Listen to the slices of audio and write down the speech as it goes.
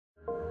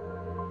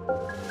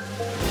Hello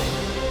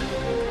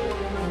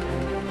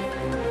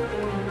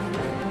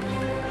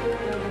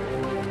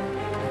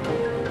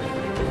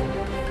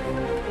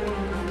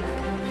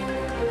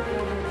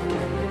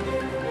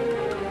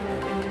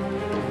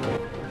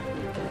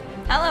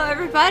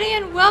everybody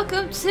and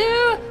welcome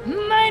to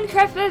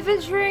Minecraft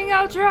Adventuring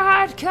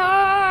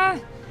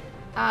UltraHardCore!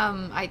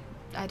 I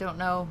don't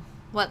know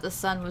what the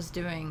sun was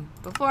doing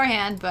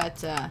beforehand,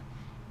 but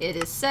it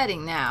is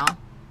setting now.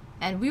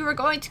 And we were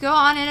going to go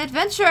on an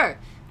adventure!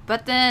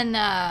 But then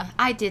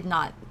I did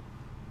not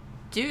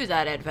do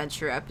that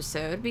adventure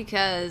episode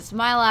because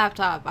my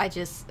laptop, I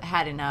just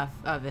had enough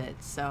of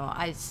it. So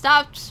I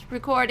stopped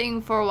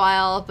recording for a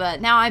while, but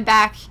now I'm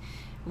back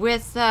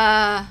with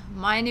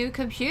my new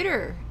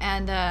computer,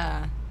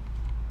 and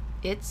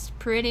it's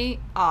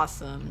pretty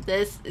awesome.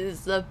 This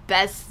is the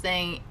best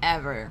thing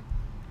ever.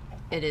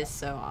 It is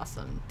so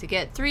awesome. To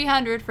get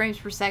 300 frames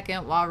per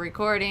second while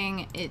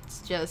recording,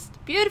 it's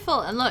just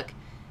beautiful. And look,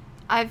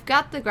 I've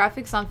got the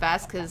graphics on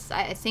fast because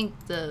I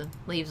think the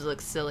leaves look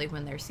silly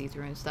when they're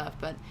see-through and stuff,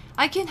 but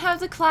I can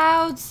have the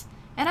clouds,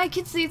 and I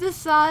can see the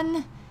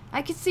sun.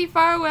 I can see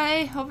far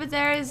away. Over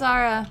there is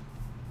our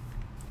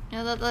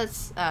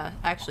let's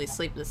actually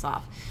sleep this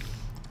off.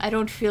 I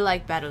don't feel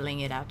like battling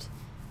it out.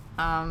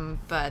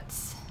 But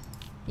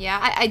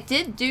yeah, I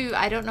did do,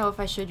 I don't know if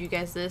I showed you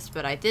guys this,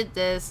 but I did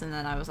this and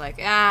then I was like,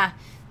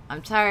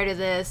 I'm tired of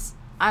this.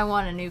 I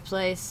want a new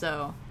place,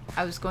 so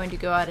I was going to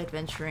go out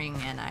adventuring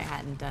and I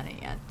hadn't done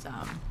it yet.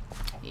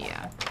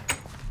 Yeah.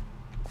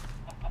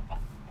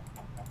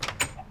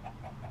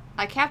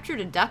 I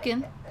captured a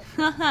duckin'.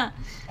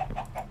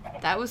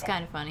 That was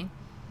kind of funny.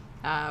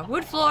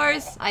 Wood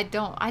floors. I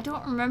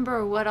don't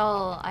remember what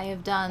all I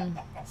have done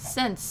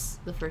since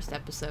the first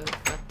episode,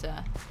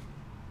 but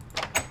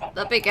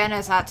the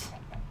beginner's hut,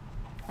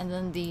 and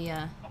then the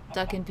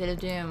duck and pit of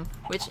doom,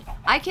 which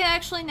I can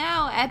actually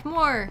now add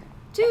more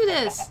to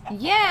this.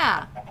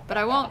 Yeah, but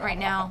I won't right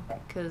now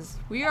because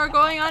we are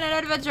going on an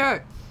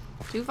adventure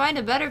to find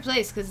a better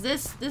place. Because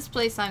this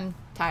place, I'm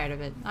tired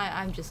of it.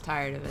 I'm just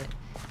tired of it.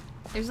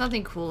 There's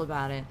nothing cool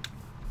about it.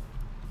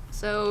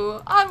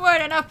 So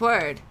onward and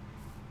upward.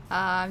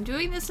 I'm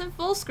doing this in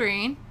full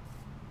screen,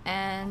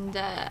 and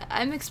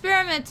I'm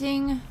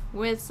experimenting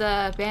with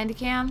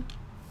Bandicam,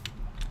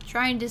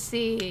 trying to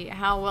see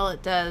how well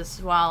it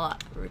does while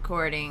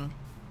recording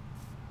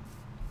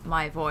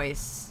my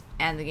voice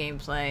and the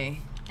gameplay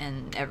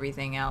and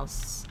everything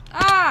else.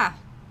 Ah!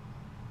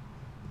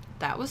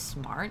 That was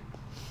smart.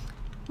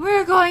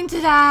 We're going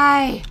to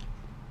die!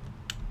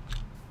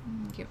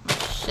 Get my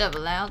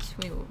shovel out.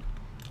 We will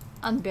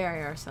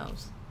unbury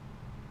ourselves.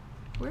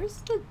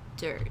 Where's the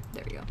dirt?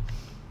 There we go.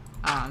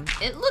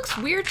 It looks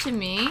weird to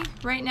me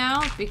right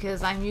now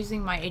because I'm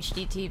using my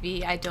HD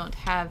TV. I don't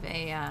have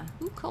a,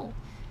 ooh, cool.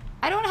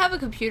 I don't have a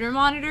computer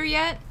monitor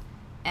yet,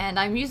 and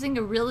I'm using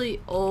a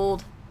really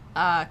old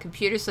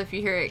computer, so if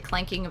you hear it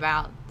clanking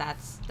about,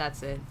 that's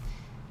it.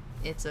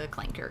 It's a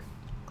clanker.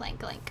 Clank,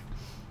 clank.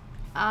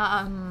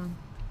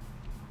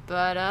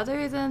 But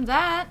other than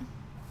that,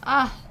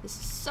 this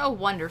is so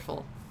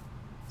wonderful.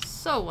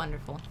 So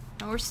wonderful.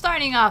 And we're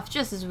starting off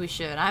just as we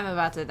should. I'm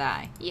about to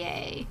die.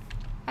 Yay.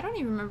 I don't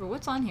even remember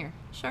what's on here.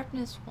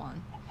 Sharpness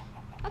 1.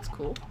 That's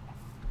cool.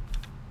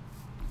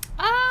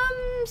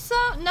 So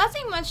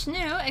nothing much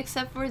new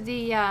except for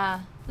the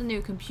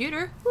new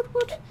computer. Woot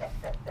woot.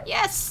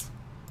 Yes!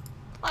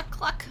 Cluck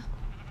cluck.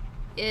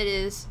 It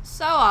is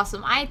so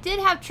awesome. I did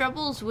have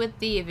troubles with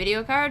the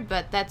video card,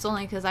 but that's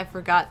only because I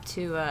forgot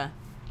to,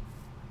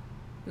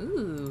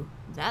 ooh,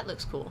 that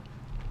looks cool.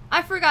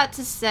 I forgot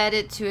to set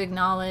it to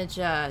acknowledge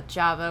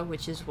Java,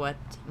 which is what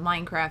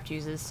Minecraft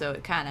uses, so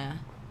it kind of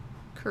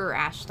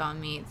crashed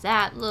on me.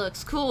 That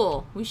looks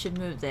cool. We should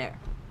move there.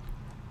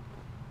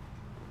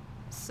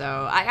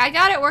 So, I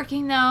got it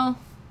working though,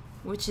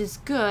 which is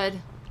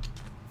good.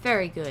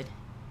 Very good.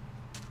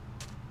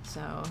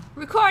 So,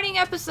 recording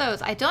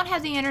episodes. I don't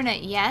have the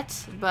internet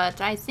yet,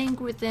 but I think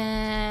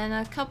within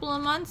a couple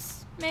of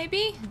months,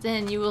 maybe,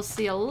 then you will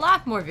see a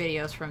lot more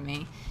videos from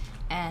me.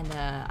 And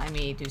I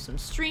may do some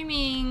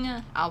streaming.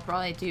 I'll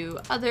probably do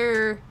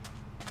other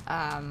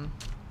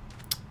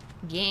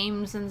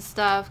games and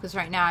stuff, because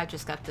right now I've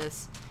just got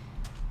this.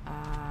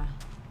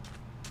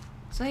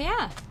 So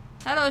yeah.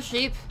 Hello,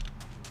 sheep.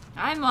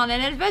 I'm on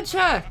an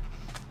adventure.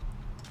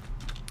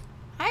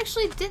 I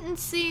actually didn't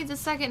see the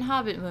second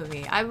Hobbit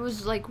movie. I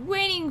was like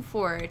waiting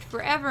for it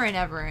forever and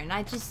ever, and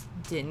I just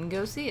didn't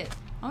go see it.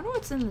 I wonder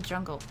what's in the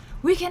jungle.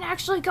 We can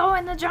actually go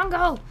in the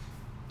jungle!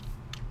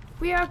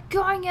 We are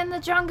going in the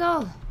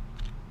jungle!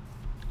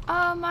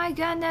 Oh my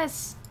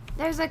goodness!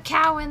 There's a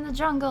cow in the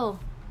jungle!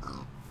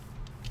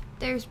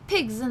 There's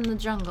pigs in the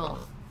jungle.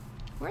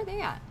 Where are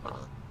they at?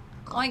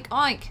 Oink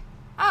oink!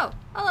 Oh,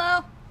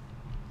 hello!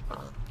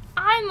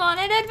 I'm on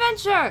an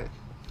adventure!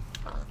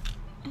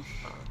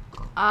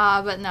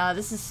 But no,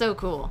 this is so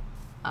cool.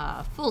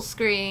 Full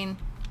screen,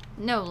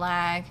 no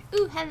lag.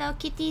 Ooh, hello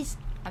kitties!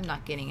 I'm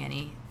not getting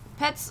any.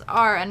 Pets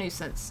are a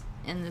nuisance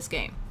in this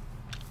game.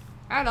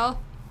 Hello!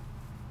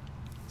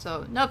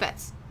 So, no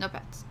pets. No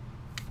pets.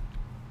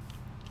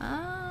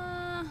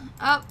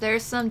 Oh,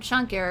 there's some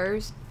chunk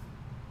errors.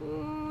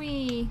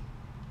 Wee.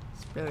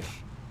 Sploosh.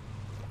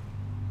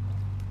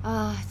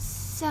 Oh, it's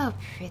so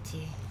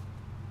pretty.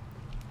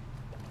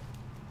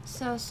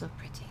 So, so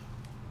pretty.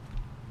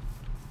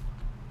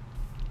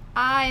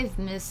 I've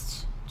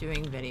missed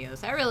doing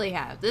videos. I really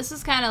have. This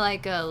is kind of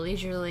like a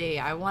leisurely,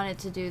 I wanted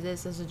to do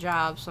this as a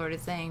job sort of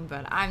thing,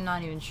 but I'm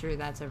not even sure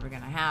that's ever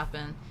gonna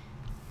happen.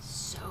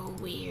 So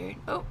weird.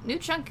 Oh, new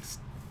chunks.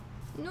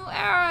 New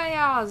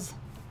areas.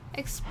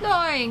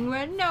 Exploring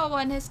where no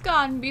one has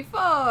gone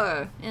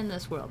before. In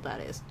this world, that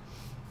is.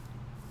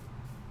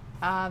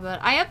 But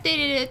I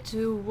updated it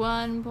to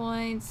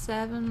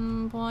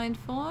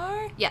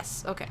 1.7.4?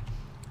 Yes, okay.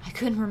 I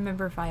couldn't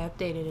remember if I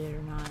updated it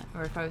or not,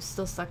 or if I was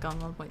still stuck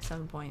on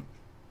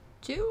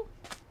 1.7.2.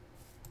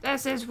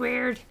 This is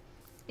weird.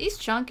 These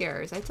chunk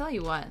errors, I tell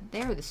you what,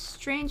 they are the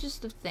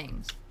strangest of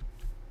things.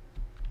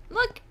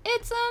 Look,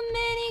 it's a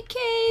mini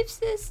cave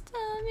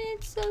system.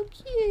 It's so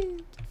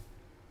cute.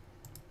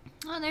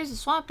 Oh, there's a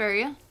swamp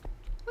area.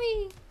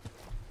 Whee!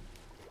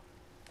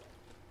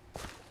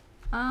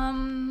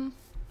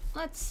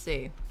 Let's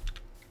see.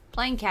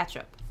 Playing catch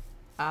up.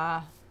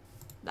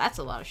 That's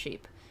a lot of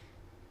sheep.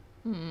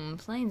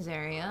 Plains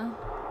area.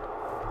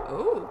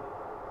 Oh.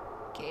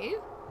 Cave?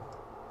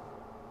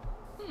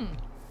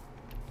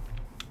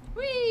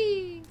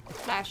 Whee!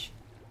 Flash.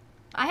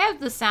 I have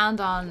the sound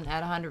on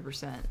at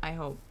 100%. I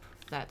hope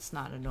that's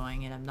not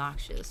annoying and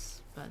obnoxious.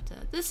 But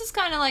this is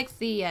kind of like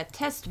the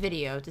test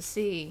video to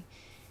see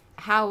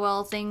how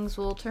well things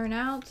will turn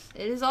out.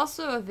 It is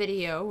also a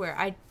video where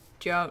I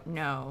don't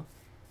know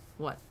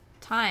what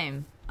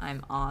time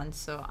I'm on,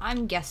 so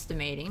I'm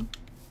guesstimating.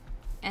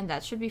 And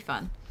that should be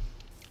fun.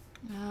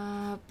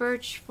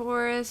 Birch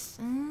forest.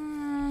 I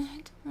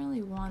don't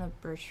really want a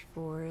birch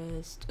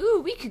forest. Ooh,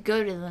 we could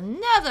go to the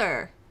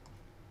Nether!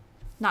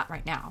 Not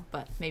right now,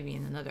 but maybe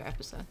in another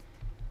episode.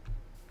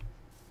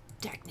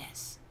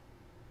 Darkness.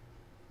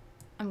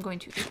 I'm going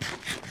to eat.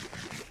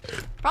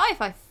 Probably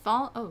if I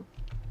fall. Oh.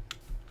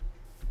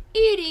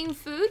 Eating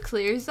food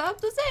clears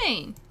up the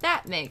thing.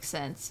 That makes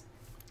sense.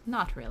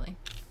 Not really.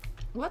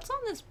 What's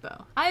on this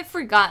bow? I've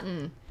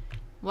forgotten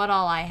what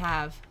all I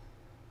have.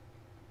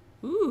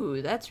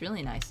 Ooh, that's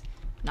really nice.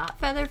 Not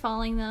feather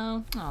falling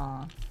though.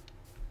 Aw.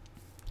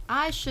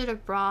 I should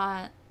have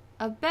brought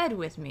a bed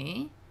with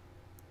me.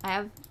 I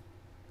have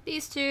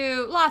these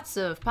two, lots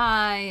of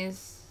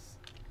pies.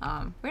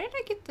 Where did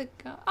I get the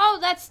go? Oh,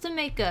 that's to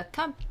make a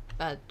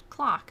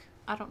clock.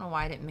 I don't know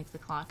why I didn't make the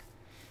clock.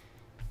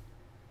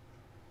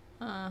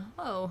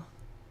 Oh,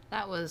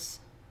 that was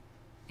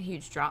a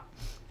huge drop.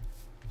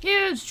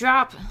 Huge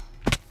drop.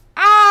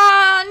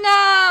 Ah,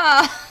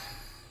 no!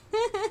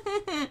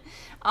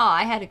 Oh,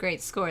 I had a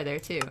great score there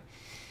too.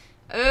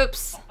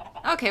 Oops.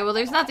 Okay, well,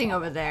 there's nothing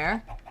over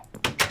there.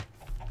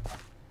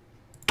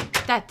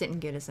 That didn't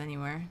get us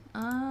anywhere.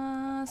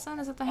 Sun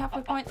is at the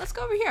halfway point. Let's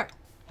go over here.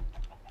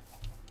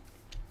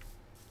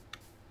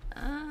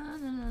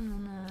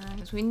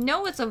 Because we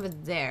know what's over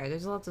there.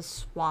 There's lots of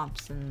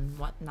swamps and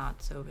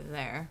whatnots over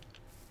there.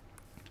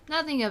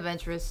 Nothing of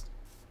interest.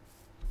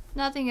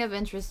 Nothing of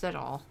interest at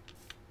all.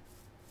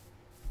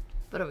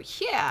 But over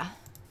here.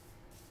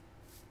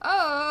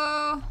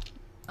 Oh!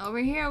 Over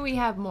here we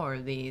have more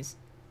of these.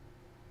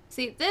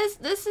 See,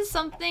 this is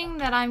something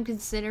that I'm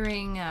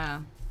considering,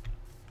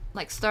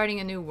 like starting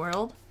a new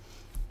world.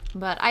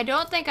 But I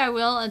don't think I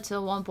will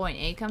until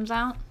 1.8 comes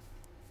out.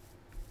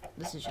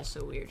 This is just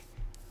so weird.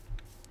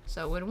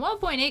 So when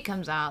 1.8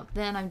 comes out,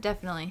 then I'm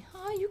definitely...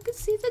 Oh, you can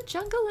see the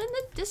jungle in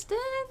the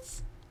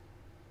distance!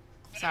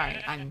 Sorry,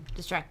 I'm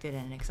distracted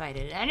and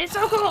excited, and it's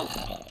so cool!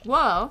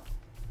 Whoa!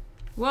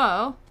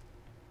 Whoa!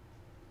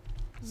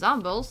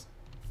 Zombies?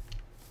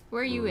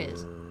 Where you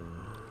is?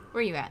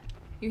 Where you at?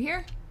 You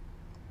here?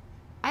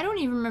 I don't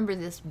even remember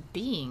this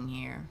being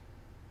here.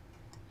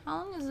 How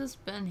long has this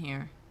been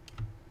here?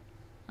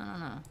 I don't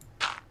know.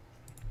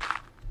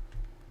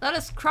 Let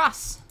us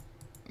cross!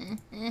 There.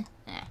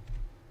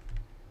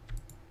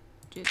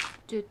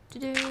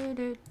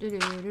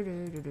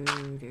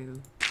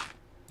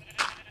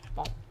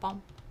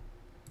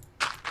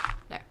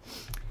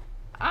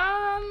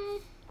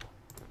 I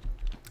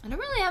don't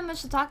really have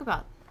much to talk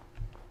about.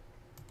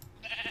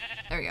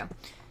 There we go.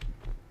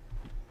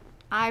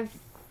 I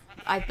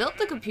built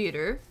the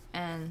computer,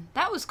 and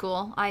that was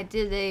cool. I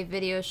did a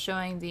video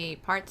showing the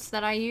parts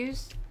that I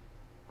used,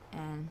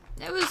 and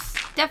it was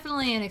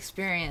definitely an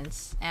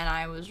experience, and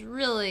I was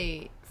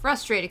really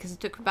frustrated because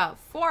it took about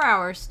 4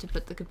 hours to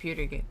put the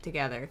computer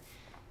together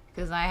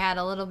because I had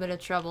a little bit of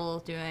trouble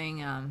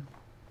doing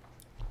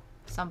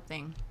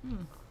something.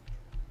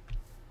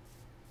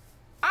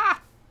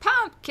 Ah,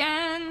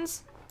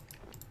 pumpkins!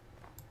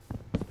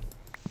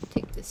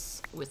 Take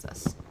this with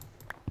us.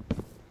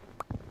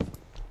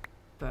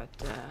 But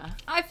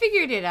I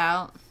figured it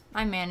out.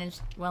 I managed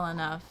well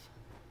enough.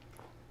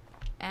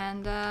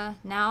 And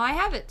now I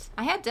have it.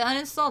 I had to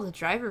uninstall the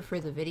driver for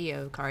the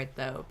video card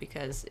though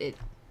because it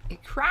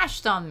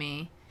crashed on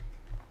me,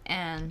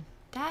 and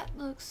that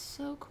looks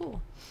so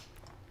cool.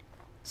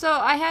 So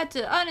I had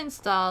to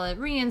uninstall it,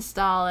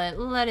 reinstall it,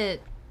 let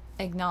it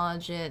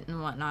acknowledge it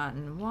and whatnot.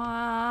 And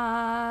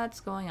what's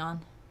going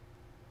on?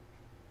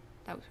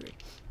 That was weird.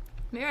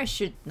 Maybe I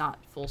should not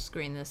full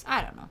screen this.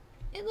 I don't know.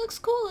 It looks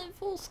cool in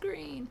full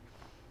screen.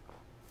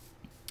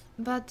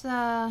 But,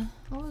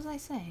 what was I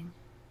saying?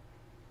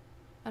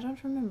 I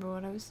don't remember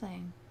what I was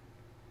saying.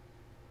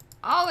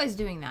 Always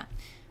doing that.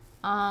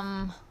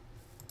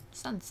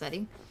 Sun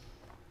setting.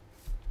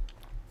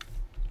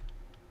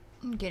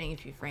 I'm getting a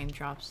few frame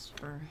drops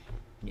for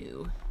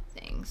new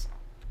things.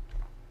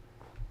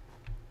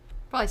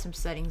 Probably some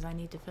settings I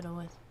need to fiddle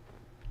with.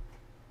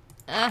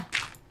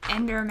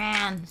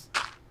 Endermans!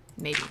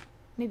 Maybe.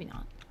 Maybe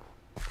not.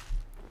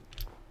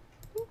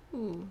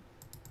 Ooh.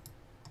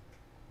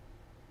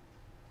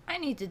 I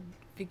need to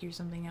figure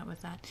something out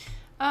with that.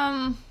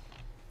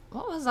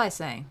 What was I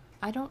saying?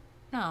 I don't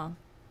know.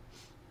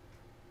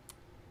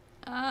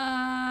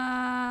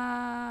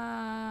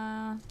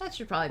 That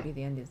should probably be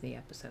the end of the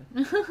episode.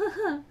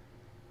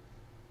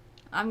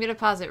 I'm gonna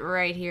pause it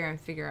right here and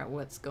figure out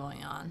what's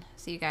going on.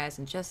 See you guys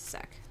in just a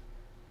sec.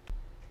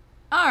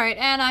 Alright,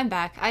 and I'm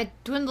back. I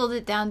dwindled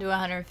it down to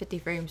 150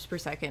 frames per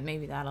second.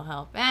 Maybe that'll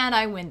help. And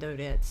I windowed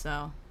it,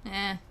 so,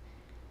 I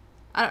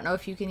don't know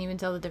if you can even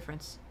tell the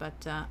difference.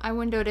 But, I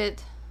windowed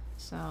it,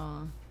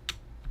 so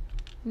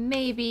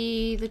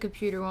maybe the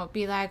computer won't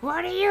be like,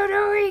 "What are you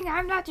doing?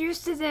 I'm not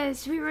used to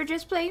this. We were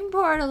just playing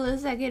Portal a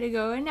second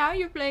ago, and now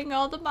you're playing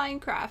all the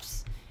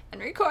Minecrafts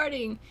and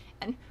recording.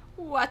 And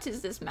what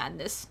is this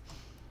madness?"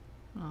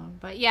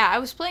 But yeah, I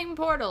was playing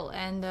Portal,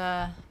 and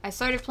I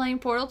started playing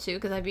Portal 2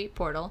 because I beat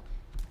Portal,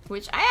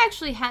 which I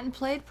actually hadn't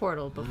played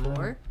Portal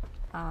before.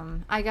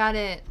 I got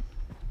it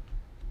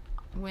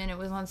when it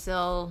was on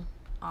sale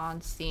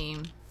on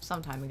Steam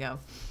some time ago.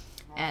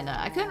 And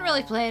I couldn't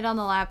really play it on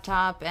the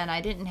laptop, and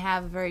I didn't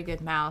have a very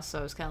good mouse, so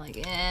I was kind of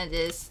like,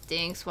 this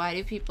stinks. Why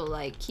do people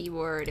like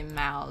keyboard and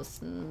mouse?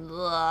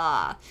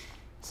 Blah.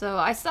 So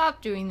I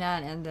stopped doing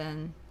that, and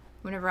then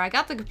whenever I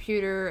got the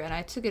computer and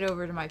I took it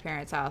over to my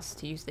parents' house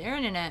to use their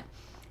internet,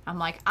 I'm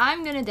like,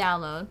 I'm going to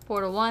download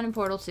Portal 1 and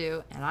Portal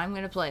 2, and I'm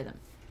going to play them.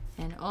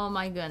 And oh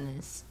my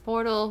goodness,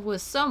 Portal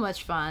was so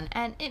much fun,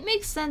 and it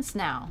makes sense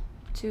now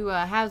to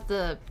have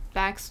the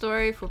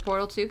backstory for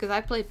Portal 2, because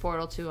I played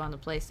Portal 2 on the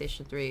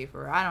PlayStation 3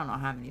 for I don't know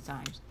how many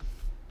times.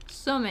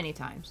 So many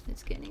times.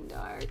 It's getting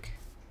dark.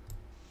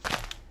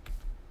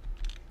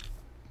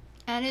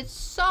 And it's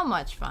so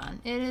much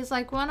fun. It is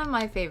like one of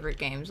my favorite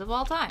games of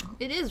all time.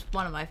 It is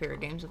one of my favorite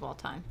games of all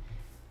time.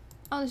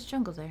 Oh, there's a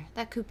jungle there.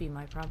 That could be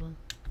my problem.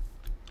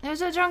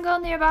 There's a jungle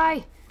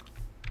nearby!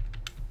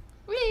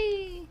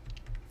 Whee!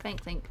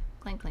 Clank, clink,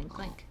 clank, clank,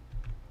 clank.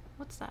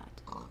 What's that?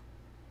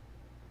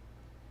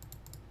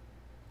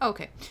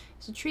 Okay,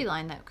 it's a tree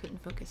line that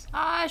couldn't focus.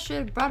 I should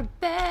have brought a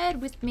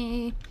bed with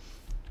me.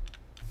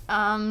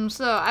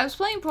 So I was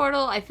playing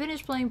Portal, I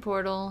finished playing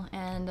Portal,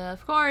 and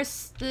of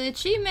course, the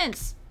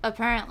achievements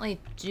apparently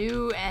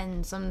do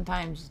and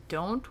sometimes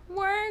don't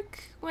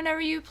work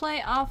whenever you play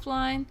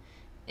offline.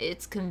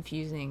 It's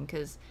confusing,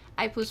 because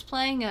I was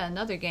playing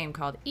another game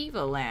called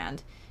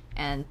Evoland,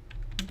 and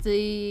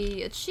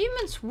the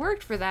achievements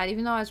worked for that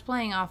even though I was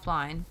playing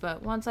offline,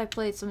 but once I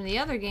played some of the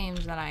other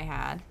games that I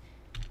had,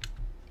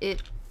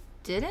 it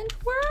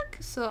didn't work,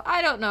 so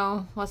I don't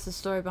know what's the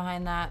story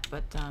behind that,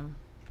 but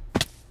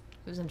it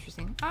was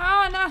interesting.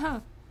 Oh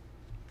no!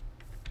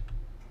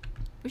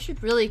 We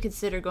should really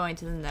consider going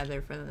to the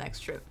Nether for the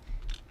next trip.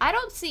 I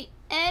don't see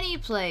any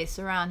place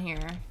around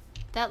here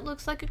that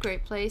looks like a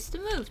great place to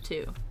move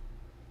to.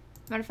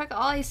 Matter of fact,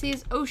 all I see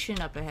is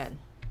ocean up ahead.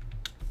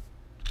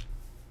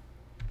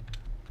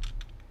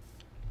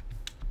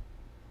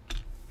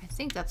 I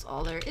think that's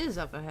all there is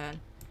up ahead.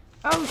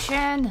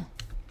 Ocean!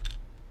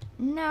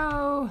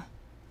 No!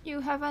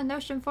 You have a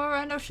notion for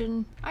a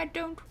notion. I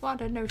don't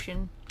want a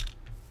notion.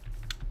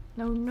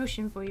 No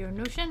notion for your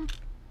notion.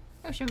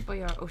 Notion for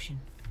your ocean.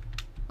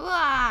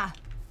 Ah!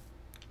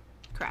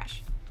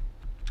 Crash.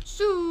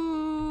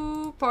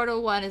 So,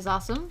 Portal 1 is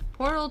awesome.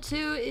 Portal 2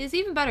 is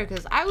even better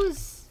because I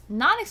was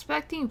not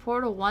expecting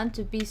Portal 1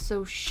 to be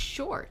so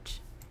short.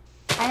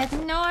 I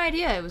had no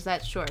idea it was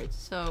that short.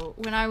 So,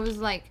 when I was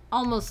like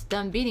almost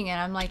done beating it,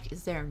 I'm like,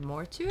 is there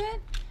more to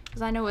it?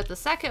 Because I know with the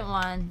second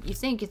one, you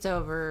think it's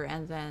over,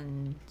 and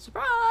then,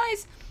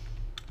 surprise!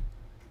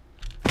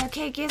 The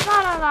cake is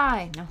not a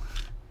lie! No.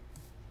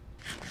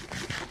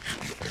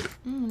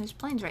 There's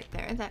planes right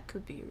there. That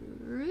could be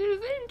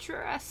really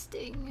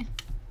interesting.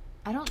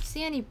 I don't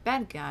see any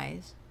bad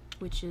guys,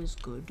 which is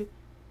good.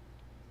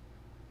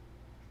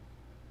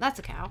 That's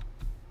a cow.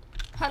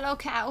 Hello,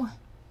 cow.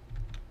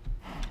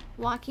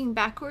 Walking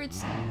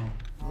backwards?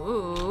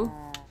 Ooh.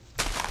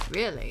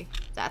 Really?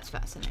 That's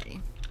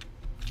fascinating.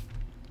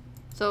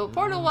 So,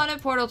 Portal 1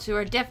 and Portal 2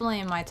 are definitely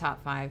in my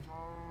top 5.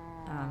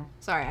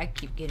 Sorry, I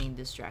keep getting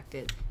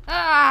distracted.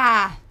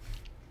 Ah!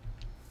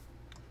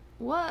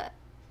 What?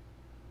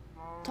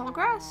 Tall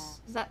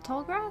grass? Is that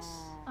tall grass?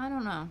 I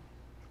don't know.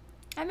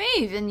 I may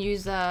even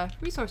use a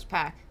resource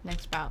pack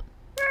next bout.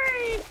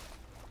 Yay!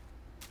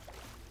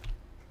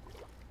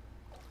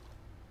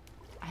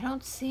 I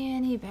don't see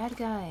any bad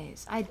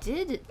guys. I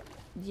did.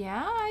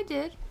 Yeah, I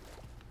did.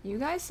 You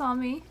guys saw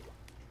me.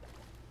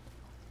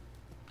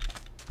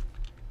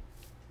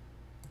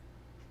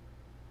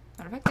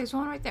 Matter of fact, there's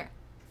one right there.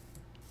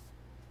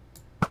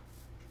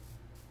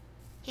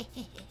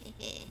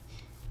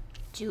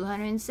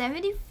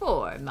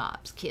 274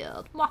 mobs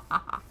killed.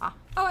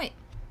 Oh wait.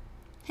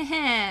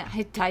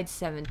 I died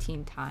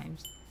 17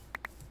 times.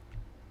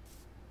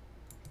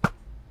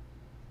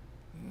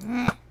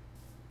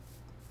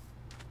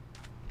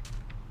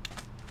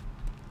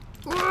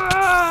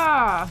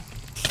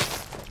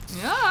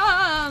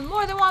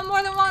 More than one,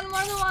 more than one,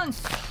 more than one.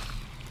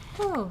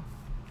 Oh.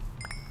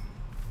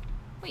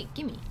 Wait,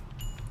 gimme.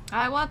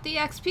 I want the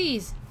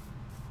XPs.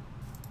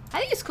 I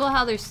think it's cool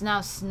how there's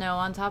now snow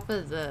on top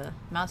of the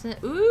mountain.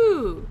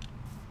 Ooh.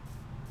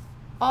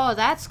 Oh,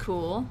 that's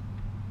cool.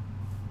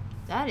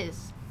 That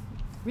is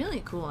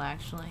really cool,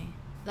 actually.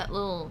 That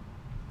little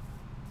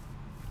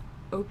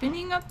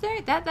opening up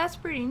there, that's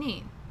pretty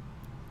neat.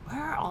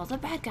 Where are all the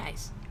bad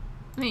guys?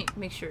 Let me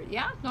make sure.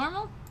 Yeah,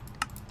 normal.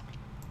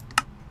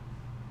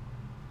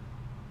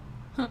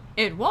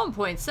 In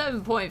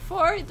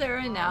 1.7.4, there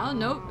are now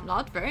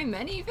not very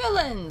many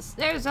villains.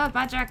 There's a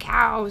bunch of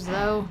cows,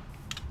 though.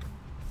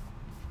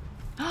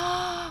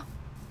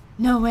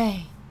 No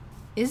way.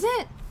 Is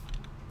it?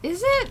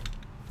 Is it?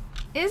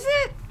 Is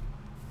it?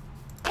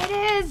 It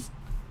is!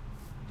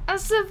 A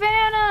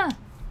savannah!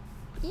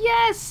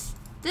 Yes!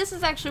 This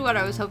is actually what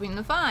I was hoping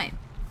to find.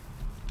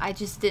 I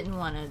just didn't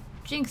want to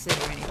jinx it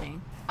or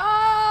anything.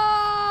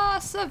 Ah,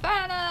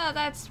 savannah!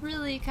 That's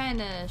really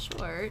kind of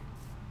short.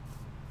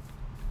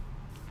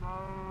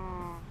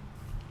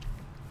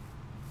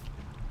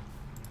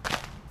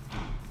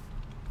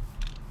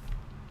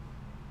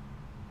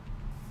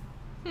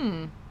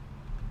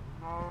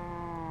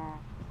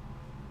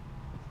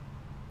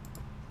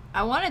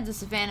 I wanted the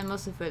savannah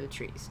mostly for the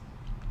trees.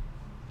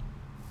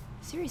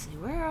 Seriously,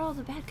 where are all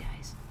the bad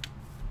guys?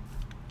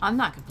 I'm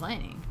not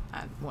complaining.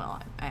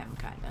 Well, I am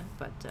kinda,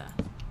 but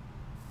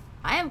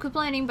I am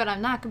complaining, but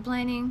I'm not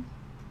complaining.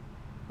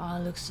 Oh,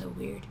 it looks so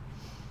weird.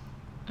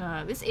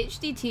 This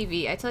HD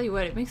TV, I tell you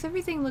what, it makes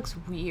everything looks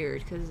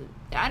weird, because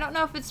I don't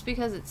know if it's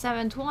because it's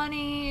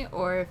 720,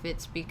 or if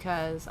it's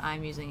because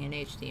I'm using an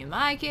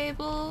HDMI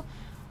cable,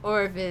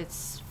 or if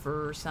it's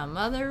for some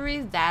other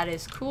reason. That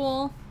is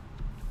cool.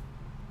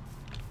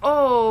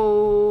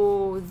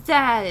 Oh,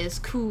 that is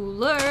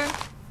cooler.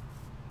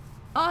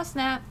 Oh,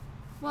 snap.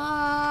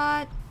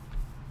 What?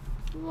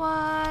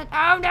 What?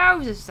 Oh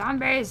no, the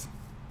zombies.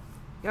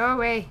 Go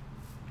away.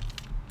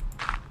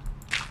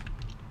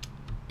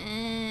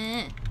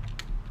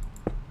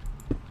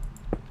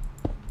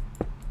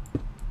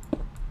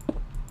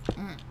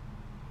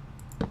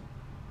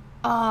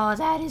 Oh,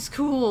 that is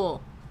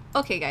cool.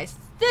 Okay, guys,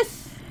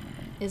 this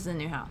is the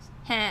new house.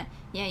 Heh,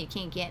 yeah, you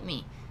can't get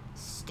me.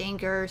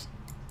 Stinkers.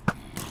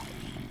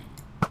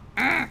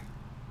 I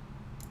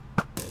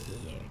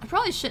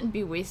probably shouldn't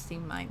be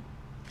wasting my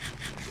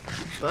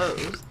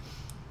bows.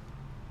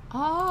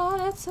 Oh,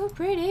 that's so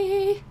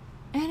pretty.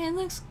 And it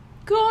looks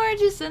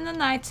gorgeous in the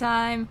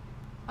nighttime.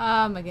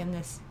 Oh my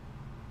goodness.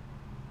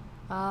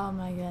 Oh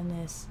my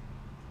goodness.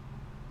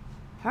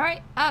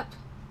 Hurry up.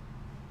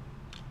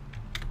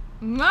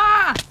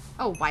 Ah!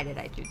 Oh, why did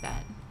I do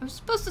that? I was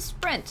supposed to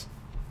sprint.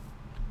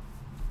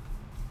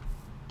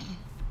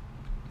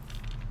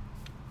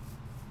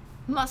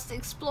 Must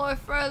explore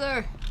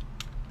further.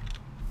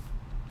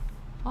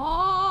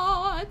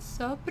 Oh, it's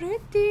so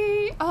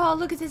pretty. Oh,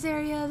 look at this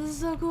area. This is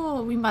so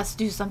cool. We must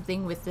do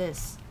something with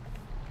this.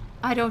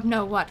 I don't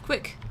know what.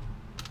 Quick.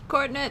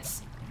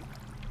 Coordinates.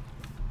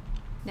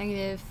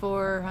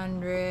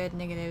 -400,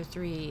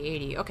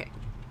 -380. Okay.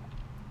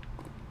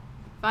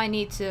 If I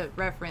need to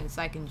reference,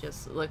 I can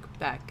just look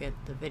back at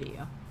the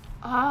video.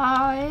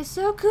 Oh, it's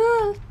so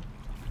cool.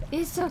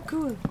 It's so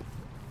cool.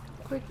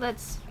 Quick,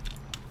 let's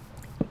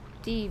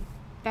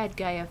bad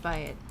guyify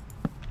it.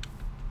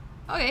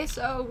 Okay,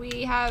 so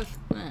we have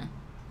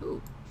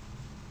ooh.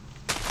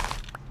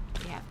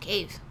 We have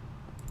caves.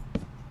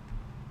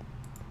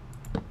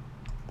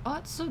 Oh,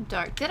 it's so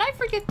dark. Did I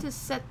forget to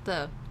set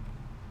the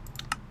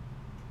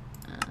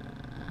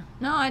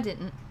no, I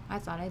didn't. I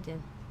thought I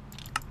did.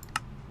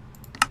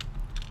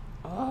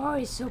 Oh,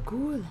 it's so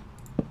cool.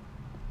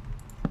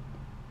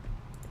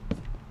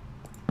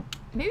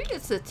 Maybe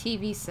it's the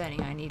TV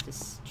setting I need to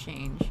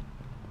change.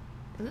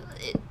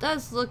 It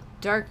does look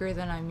darker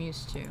than I'm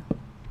used to.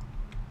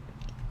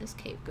 This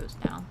cave goes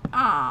down.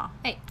 Ah,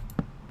 hey,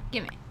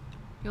 gimme.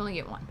 You only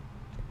get one.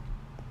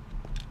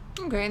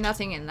 Okay,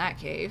 nothing in that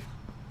cave.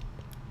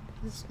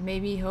 Is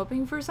maybe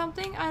hoping for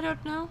something? I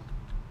don't know.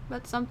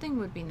 But something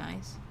would be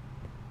nice.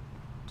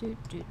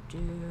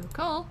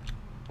 Coal?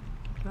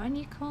 Do I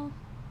need coal?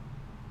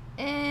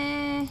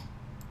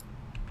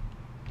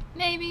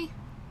 Maybe.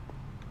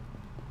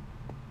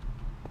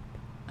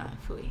 Ah,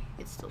 phooey.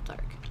 It's still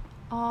dark.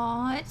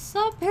 Oh, it's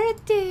so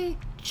pretty!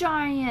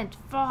 Giant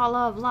fall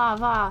of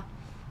lava.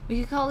 We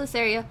could call this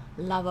area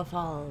Lava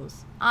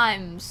Falls.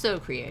 I'm so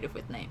creative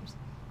with names.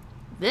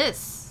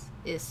 This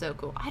is so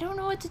cool. I don't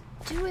know what to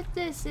do with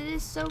this. It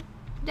is so...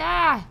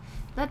 Ah!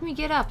 Let me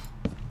get up.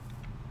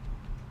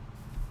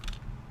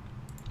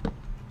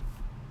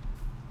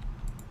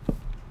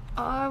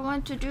 I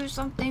want to do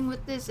something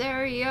with this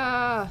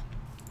area.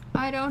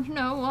 I don't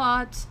know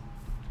what.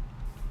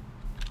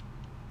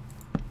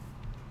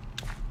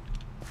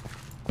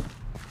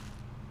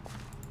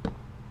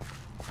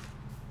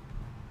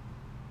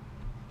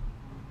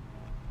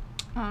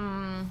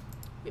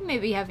 We may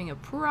be having a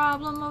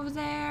problem over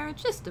there.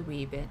 Just a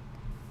wee bit.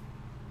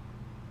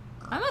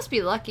 I must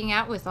be lucking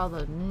out with all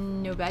the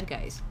no bad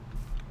guys.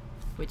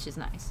 Which is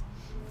nice.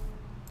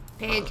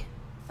 Pig.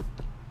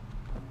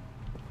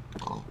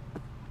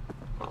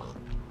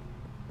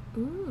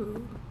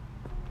 Ooh.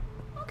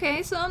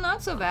 Okay, so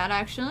not so bad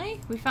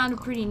actually. We found a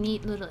pretty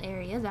neat little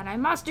area that I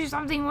must do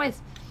something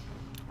with.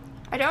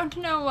 I don't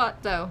know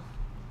what though.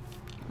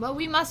 But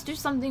we must do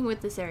something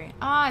with this area.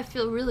 Ah, I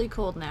feel really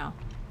cold now.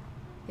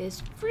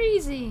 It's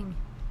freezing.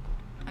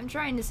 I'm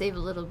trying to save a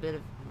little bit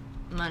of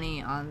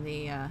money on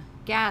the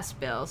gas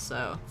bill,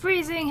 so...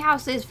 Freezing!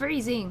 House is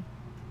freezing!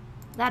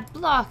 That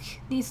block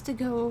needs to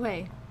go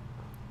away.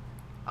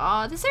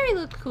 Aw, this area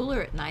looked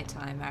cooler at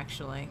nighttime,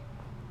 actually.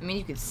 I mean,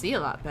 you could see a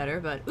lot better,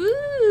 but...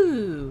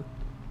 Ooh!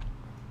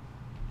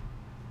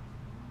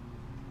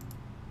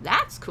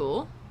 That's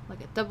cool.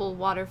 Like a double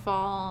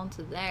waterfall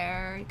into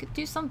there. You could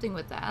do something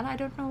with that. I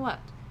don't know what.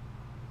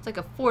 It's like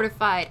a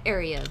fortified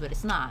area, but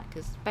it's not,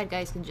 because bad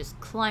guys can just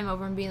climb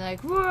over and be like,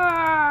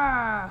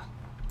 "Whoa!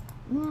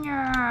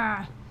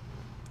 Nyah!"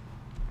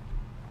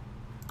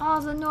 All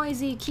the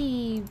noisy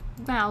key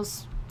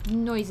mouse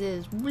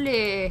noises.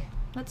 Bleh.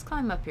 Let's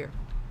climb up here.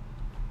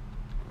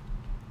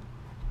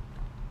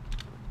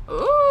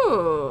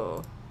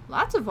 Ooh!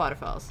 Lots of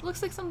waterfalls.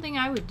 Looks like something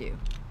I would do.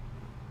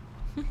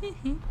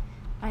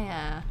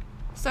 I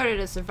started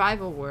a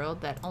survival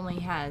world that only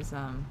has,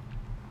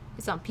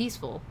 it's on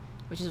peaceful.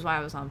 Which is why I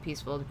was on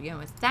peaceful to begin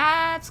with.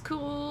 That's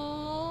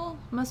cool.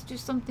 Must do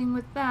something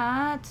with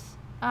that.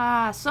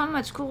 Ah, so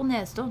much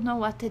coolness. Don't know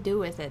what to do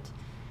with it.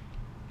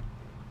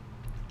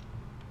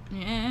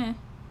 Yeah.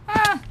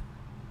 Ah!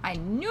 I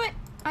knew it.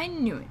 I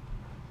knew it.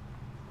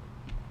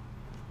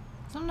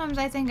 Sometimes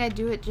I think I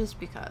do it just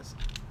because.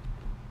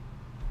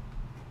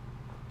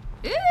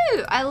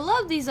 Ooh! I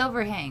love these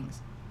overhangs.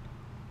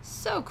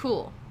 So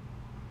cool.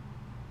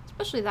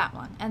 Especially that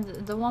one. And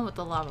the one with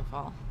the lava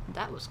fall.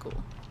 That was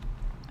cool.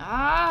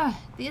 Ah,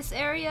 this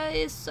area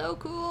is so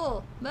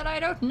cool, but I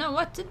don't know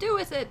what to do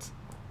with it.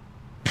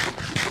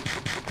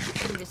 I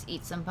can just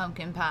eat some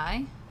pumpkin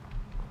pie,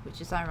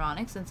 which is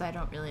ironic since I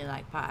don't really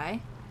like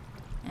pie.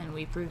 And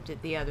we proved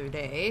it the other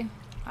day.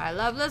 I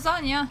love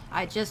lasagna,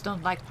 I just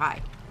don't like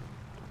pie.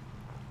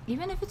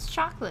 Even if it's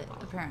chocolate,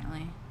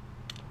 apparently.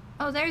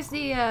 Oh, there's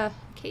the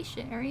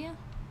acacia area.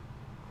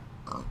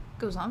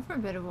 Goes on for a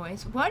bit of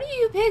ways. What are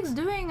you pigs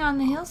doing on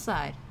the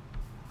hillside?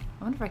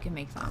 I wonder if I can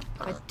make that.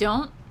 If I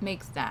don't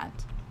make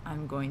that,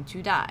 I'm going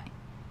to die.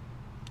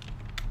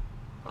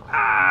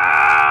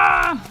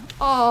 Ah!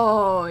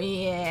 Oh,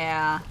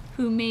 yeah.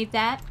 Who made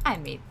that? I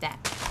made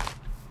that.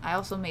 I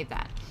also made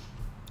that.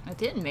 I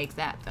didn't make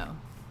that, though.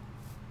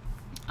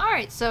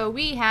 Alright, so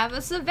we have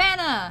a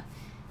savanna.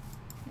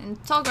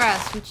 And tall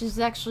grass, which is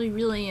actually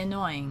really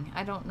annoying.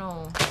 I don't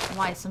know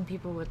why some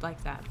people would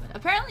like that. But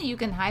apparently you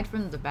can hide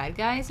from the bad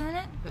guys in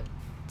it. But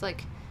it's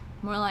like...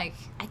 more like,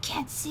 I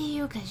can't see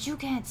you because you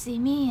can't see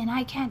me and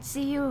I can't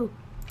see you.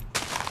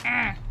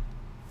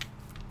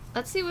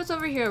 Let's see what's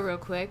over here real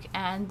quick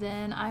and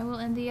then I will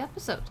end the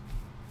episode.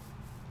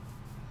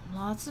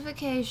 Lots of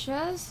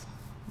acacias.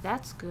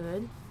 That's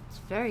good. It's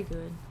very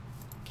good.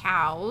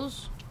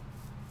 Cows.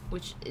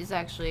 Which is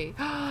actually...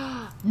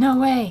 No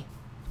way!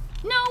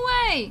 No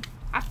way!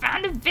 I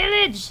found a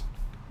village!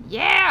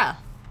 Yeah!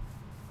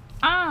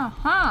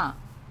 Uh-huh!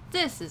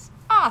 This is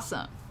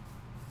awesome!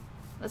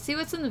 Let's see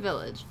what's in the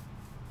village.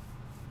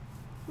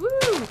 Woo!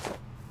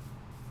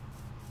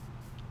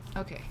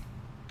 Okay.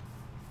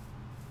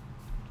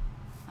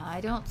 I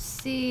don't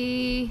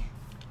see...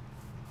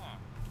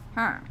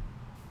 Huh.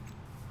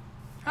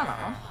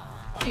 Hello.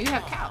 Oh, you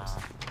have cows.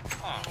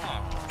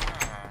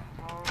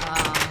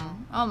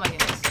 Oh my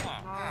goodness.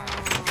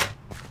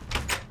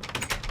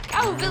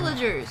 Cow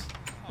villagers!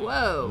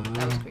 Whoa,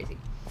 that was crazy.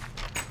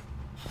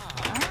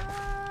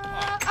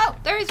 Oh,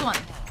 there is one!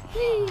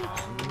 Whee!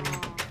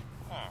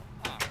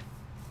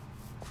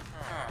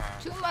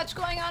 Too much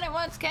going on at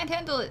once, can't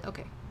handle it.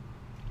 Okay.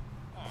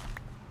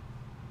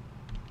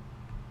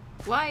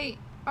 Why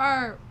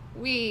are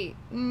we...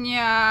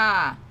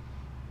 Nyah.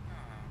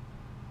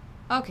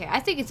 Okay, I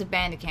think it's a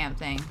bandicam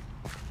thing.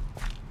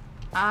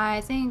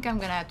 I think I'm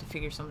gonna have to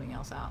figure something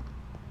else out.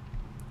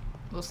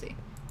 We'll see.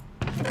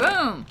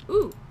 Boom!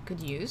 Ooh,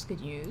 could use, could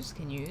use,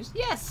 can use.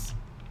 Yes!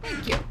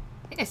 Thank you.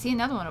 I think I see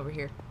another one over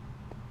here.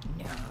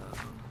 No.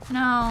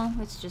 No,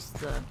 it's just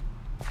the...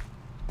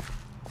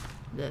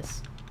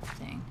 this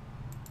thing.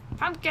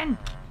 Pumpkin!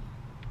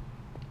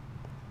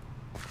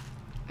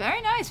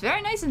 Very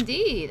nice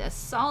indeed. A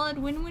solid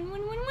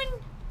win-win-win-win-win.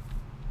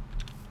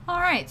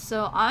 Alright,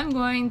 so I'm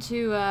going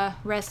to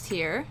rest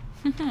here.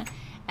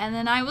 And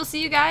then I will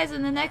see you guys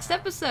in the next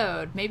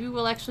episode. Maybe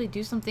we'll actually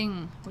do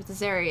something with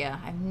this area.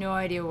 I have no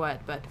idea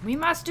what, but we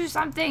must do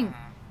something!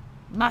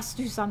 Must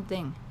do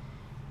something.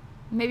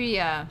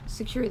 Maybe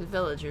secure the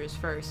villagers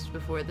first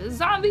before the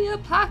zombie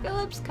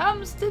apocalypse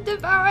comes to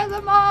devour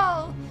them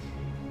all.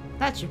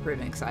 That should prove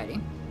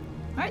exciting.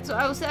 Alright, so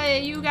I will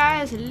say you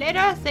guys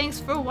later. Thanks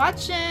for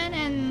watching,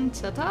 and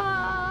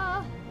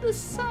ta-ta! The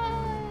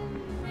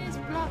sun is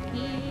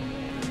blocky.